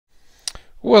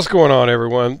What's going on,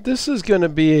 everyone? This is going to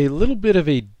be a little bit of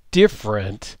a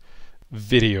different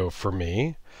video for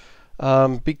me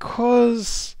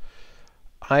because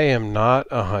I am not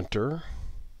a hunter.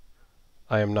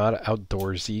 I am not an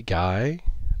outdoorsy guy.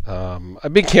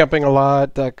 I've been camping a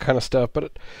lot, that kind of stuff,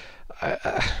 but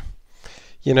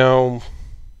you know,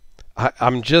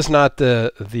 I'm just not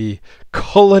the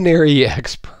culinary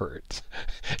expert.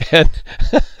 And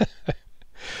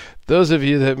those of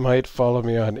you that might follow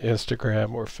me on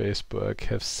Instagram or Facebook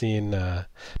have seen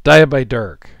Diet by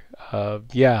Dirk.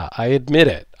 Yeah, I admit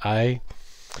it. I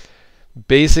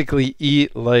basically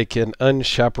eat like an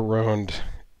unchaperoned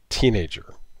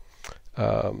teenager.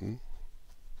 A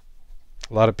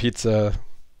lot of pizza,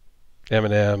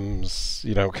 M&Ms,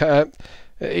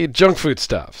 junk food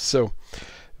stuff. So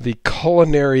the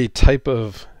culinary type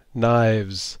of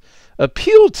knives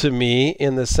appeal to me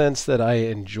in the sense that I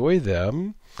enjoy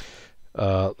them.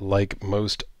 Like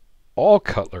most all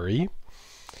cutlery,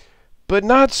 but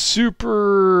not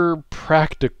super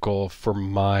practical for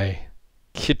my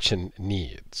kitchen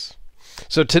needs.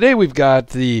 So today we've got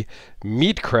the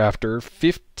Meatcrafter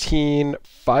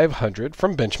 15500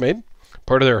 from Benchmade,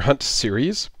 part of their Hunt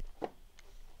series.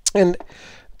 And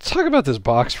talk about this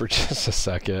box for just a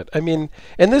second. I mean,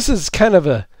 and this is kind of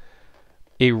a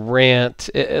rant,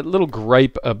 a little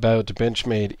gripe about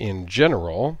Benchmade in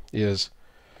general, is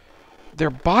their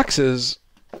boxes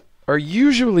are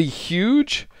usually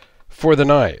huge for the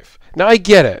knife. Now, I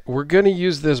get it. We're going to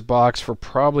use this box for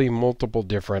probably multiple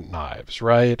different knives,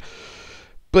 right?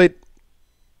 But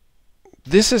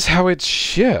this is how it's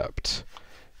shipped.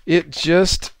 It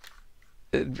just,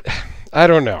 I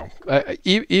don't know.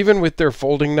 Even with their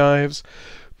folding knives,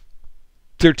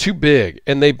 they're too big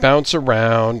and they bounce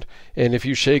around. And if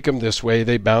you shake them this way,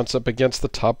 they bounce up against the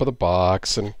top of the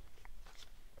box. And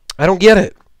I don't get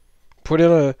it. Put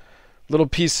in a little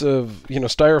piece of,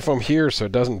 styrofoam here so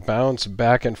it doesn't bounce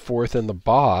back and forth in the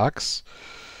box.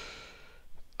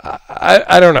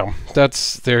 I don't know.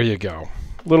 There you go.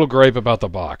 Little gripe about the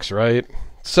box, right?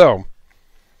 So,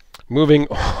 moving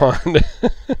on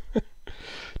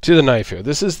to the knife here.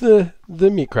 This is the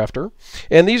Meatcrafter.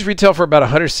 And these retail for about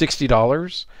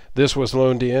 $160. This was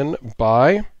loaned in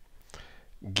by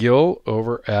Gil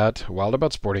over at Wild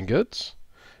About Sporting Goods.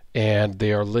 And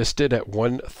they are listed at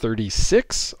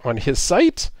 $136 on his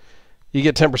site. You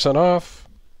get 10% off.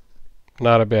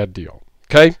 Not a bad deal.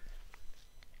 Okay?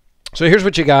 So here's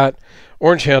what you got.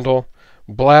 Orange handle,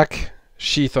 black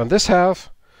sheath on this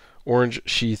half, orange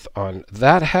sheath on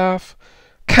that half.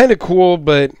 Kind of cool,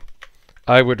 but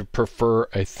I would prefer,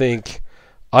 I think,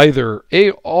 either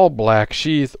a all black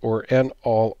sheath or an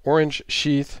all orange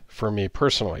sheath for me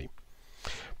personally.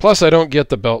 Plus, I don't get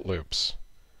the belt loops.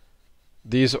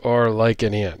 These are like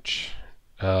an inch.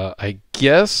 I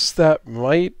guess that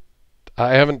I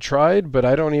haven't tried, but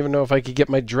I don't even know if I could get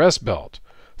my dress belt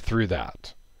through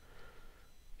that.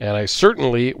 And I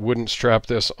certainly wouldn't strap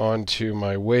this onto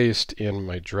my waist in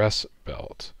my dress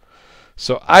belt.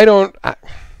 So I don't know.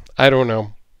 I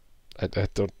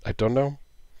don't know.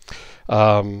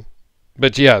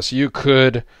 But yes, you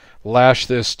could lash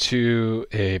this to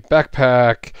a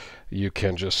backpack. You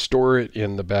can just store it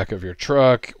in the back of your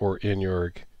truck or in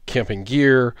your camping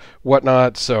gear,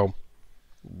 whatnot. So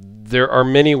there are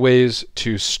many ways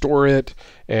to store it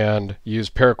and use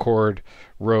paracord,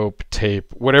 rope,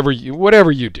 tape, whatever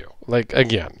you do. Like,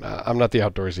 again, I'm not the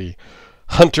outdoorsy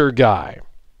hunter guy.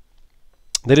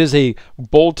 That is a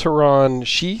Bolteron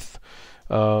sheath,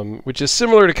 which is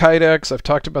similar to Kydex. I've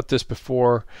talked about this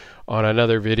before on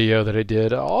another video that I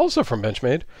did, also from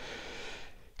Benchmade.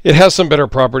 It has some better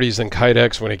properties than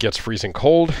Kydex when it gets freezing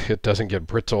cold. It doesn't get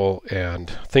brittle and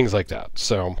things like that.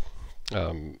 So,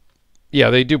 yeah,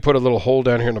 they do put a little hole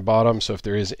down here in the bottom, so if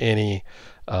there is any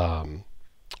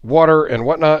water and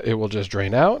whatnot, it will just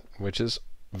drain out, which is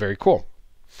very cool.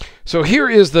 So here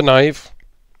is the knife.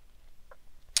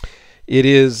 It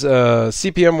is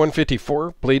CPM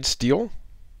 154 blade steel.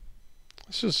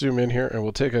 Let's just zoom in here and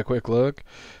we'll take a quick look.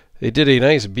 They did a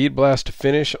nice bead blast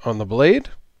finish on the blade.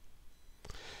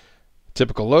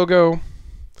 Typical logo,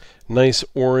 nice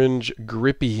orange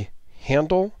grippy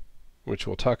handle, which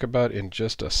we'll talk about in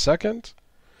just a second,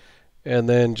 and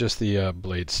then just the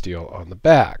blade steel on the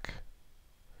back.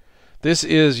 This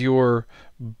is your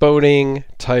boning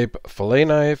type fillet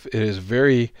knife. It is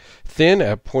very thin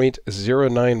at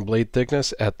 0.09 blade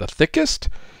thickness at the thickest,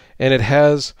 and it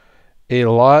has a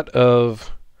lot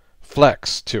of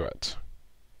flex to it.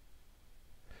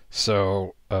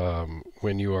 So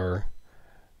when you are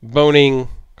boning,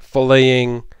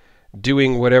 filleting,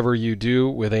 doing whatever you do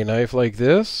with a knife like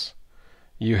this,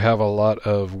 you have a lot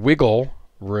of wiggle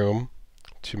room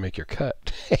to make your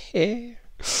cut.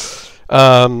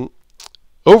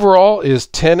 Overall is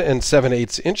 10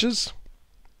 7/8 inches,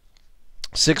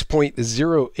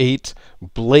 6.08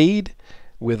 blade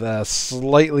with a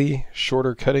slightly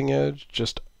shorter cutting edge,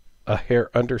 just a hair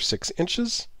under 6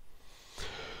 inches.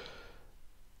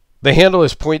 The handle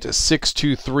is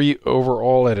 0.623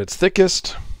 overall at its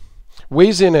thickest.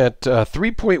 Weighs in at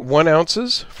 3.1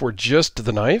 ounces for just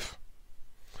the knife,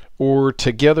 or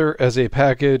together as a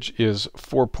package is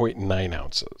 4.9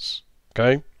 ounces.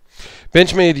 Okay?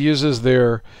 Benchmade uses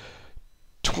their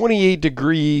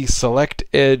 28-degree select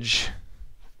edge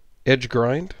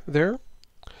grind there.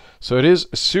 So it is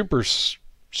super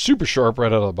sharp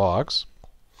right out of the box.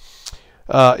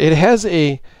 It has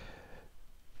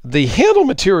the handle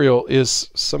material is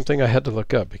something I had to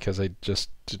look up because I just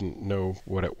didn't know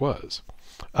what it was.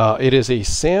 It is a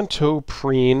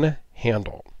Santoprene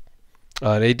handle.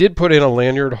 They did put in a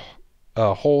lanyard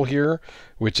hole here,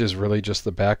 which is really just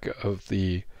the back of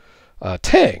the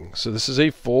tang. So this is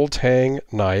a full tang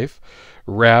knife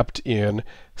wrapped in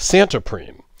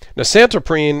Santoprene. Now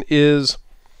Santoprene is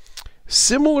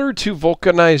similar to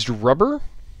vulcanized rubber,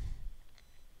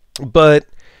 but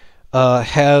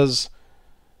has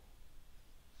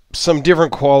some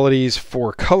different qualities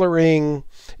for coloring.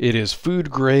 It is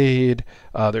food grade.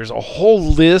 There's a whole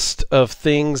list of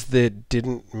things that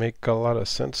didn't make a lot of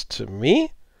sense to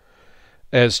me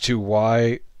as to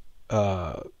why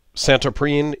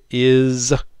Santoprene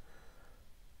is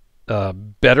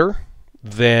better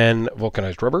than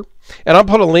vulcanized rubber. And I'll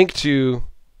put a link to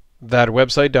that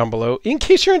website down below in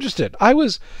case you're interested. I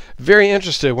was very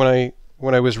interested when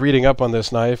I was reading up on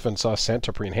this knife and saw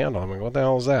Santoprene handle. I'm like, what the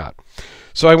hell is that?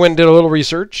 So I went and did a little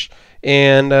research,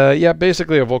 and yeah,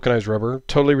 basically a vulcanized rubber,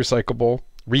 totally recyclable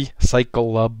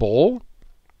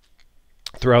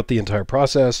throughout the entire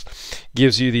process.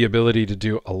 Gives you the ability to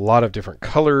do a lot of different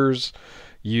colors,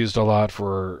 used a lot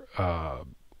for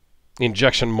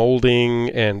injection molding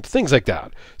and things like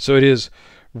that. So it is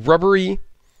rubbery,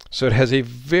 so it has a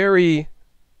very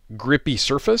grippy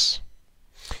surface.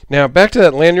 Now back to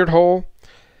that lanyard hole.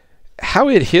 How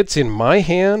it hits in my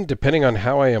hand, depending on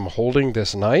how I am holding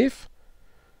this knife,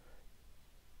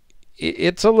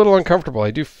 it's a little uncomfortable. I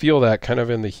do feel that kind of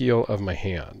in the heel of my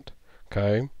hand.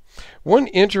 Okay. One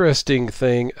interesting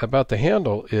thing about the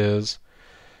handle is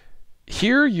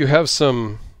here you have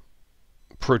some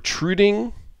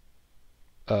protruding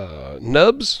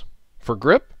nubs for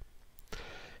grip.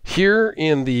 Here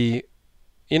in the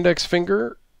index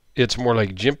finger, it's more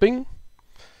like jimping.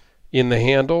 In the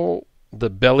handle, the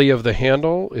belly of the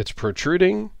handle, it's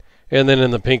protruding. And then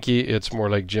in the pinky, it's more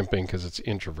like jimping because it's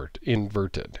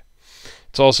inverted.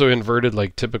 It's also inverted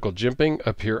like typical jimping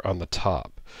up here on the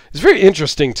top. It's very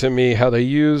interesting to me how they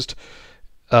used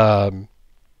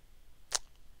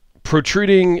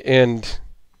protruding and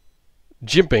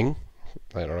jimping,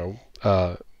 I don't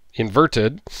know,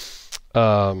 inverted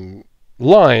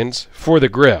lines for the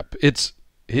grip. It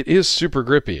is super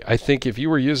grippy. I think if you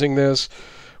were using this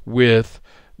with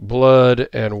blood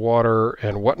and water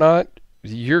and whatnot,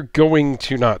 you're going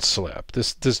to not slip.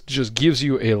 This just gives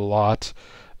you a lot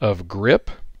of grip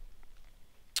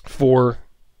for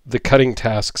the cutting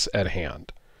tasks at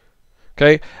hand.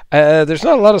 Okay, there's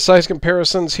not a lot of size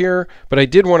comparisons here, but I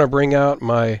did want to bring out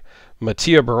my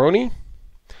Mattia Baroni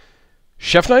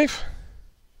chef knife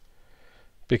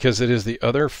because it is the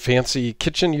other fancy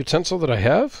kitchen utensil that I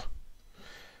have,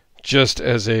 just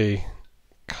as a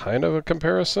kind of a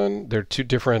comparison. They're two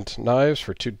different knives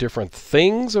for two different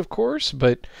things, of course,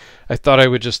 but I thought I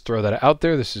would just throw that out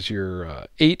there. This is your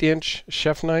 8-inch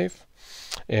chef knife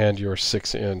and your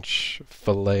 6-inch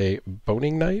filet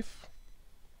boning knife.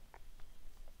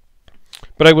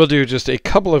 But I will do just a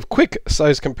couple of quick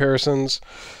size comparisons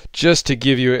just to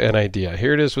give you an idea.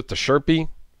 Here it is with the Sharpie,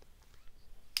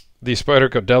 the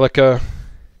Spyderco Delica,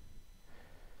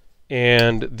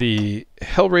 and the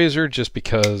Hellraiser, just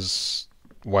because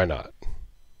why not?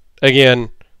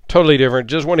 Again, totally different.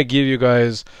 Just want to give you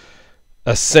guys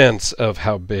a sense of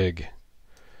how big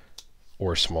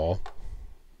or small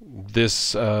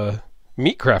this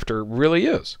Meatcrafter really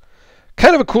is.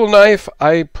 Kind of a cool knife.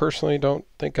 I personally don't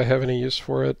think I have any use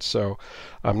for it, so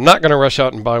I'm not going to rush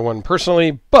out and buy one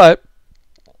personally, but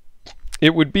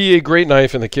it would be a great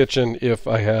knife in the kitchen if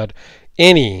I had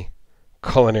any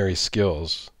culinary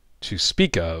skills to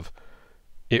speak of.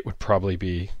 It would probably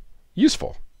be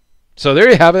useful. So there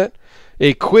you have it.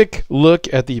 A quick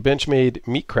look at the Benchmade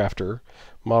Meatcrafter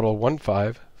model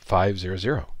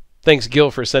 15500. Thanks,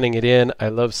 Gil, for sending it in. I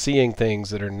love seeing things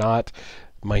that are not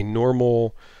my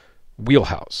normal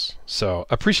wheelhouse. So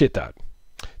appreciate that.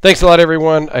 Thanks a lot,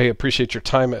 everyone. I appreciate your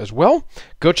time as well.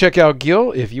 Go check out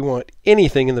Gil if you want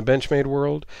anything in the Benchmade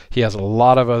world. He has a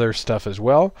lot of other stuff as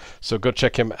well, so go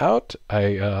check him out.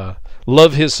 I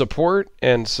love his support,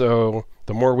 and so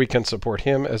the more we can support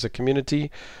him as a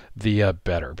community, the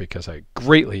better, because I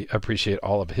greatly appreciate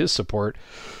all of his support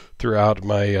throughout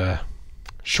my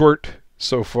short,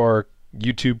 so far,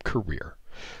 YouTube career.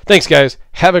 Thanks, guys.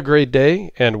 Have a great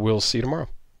day, and we'll see you tomorrow.